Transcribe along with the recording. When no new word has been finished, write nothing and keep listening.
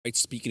Right,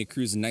 speaking of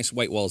cruising, nice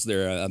white walls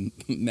there,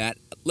 Matt.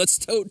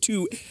 Let's go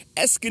to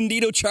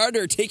Escondido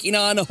Charter taking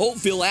on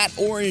Holtville at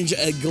Orange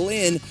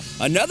Glen.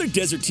 Another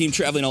desert team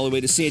traveling all the way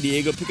to San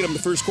Diego. Picking up in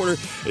the first quarter,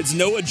 it's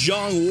Noah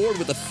John Ward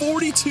with a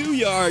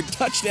 42-yard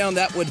touchdown.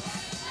 That would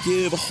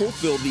give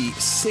Holtville the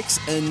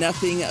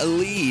 6-0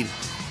 lead.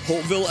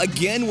 Holtville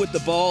again with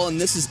the ball,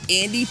 and this is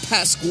Andy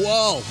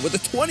Pasquale with a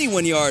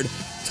 21-yard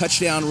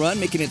touchdown run,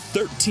 making it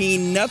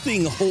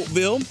 13-0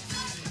 Holtville.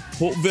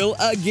 Holtville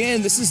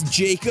again, this is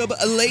Jacob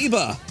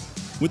Aleba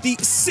with the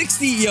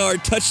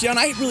 60-yard touchdown.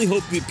 I really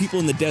hope that people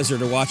in the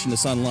desert are watching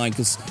this online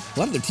because a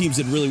lot of their teams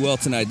did really well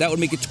tonight. That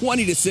would make it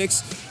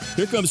 20-6.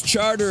 Here comes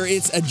Charter.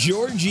 It's a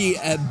Georgie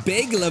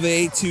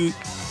Beglave to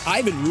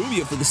Ivan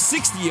Rubio for the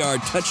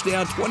 60-yard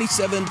touchdown,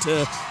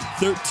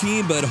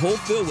 27-13. But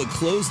Holtville would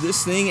close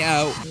this thing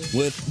out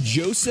with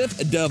Joseph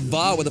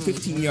Dava with a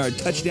 15-yard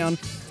touchdown.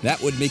 That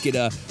would make it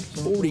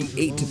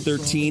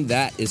 48-13.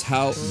 That is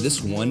how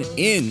this one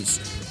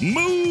ends.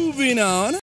 Moving on.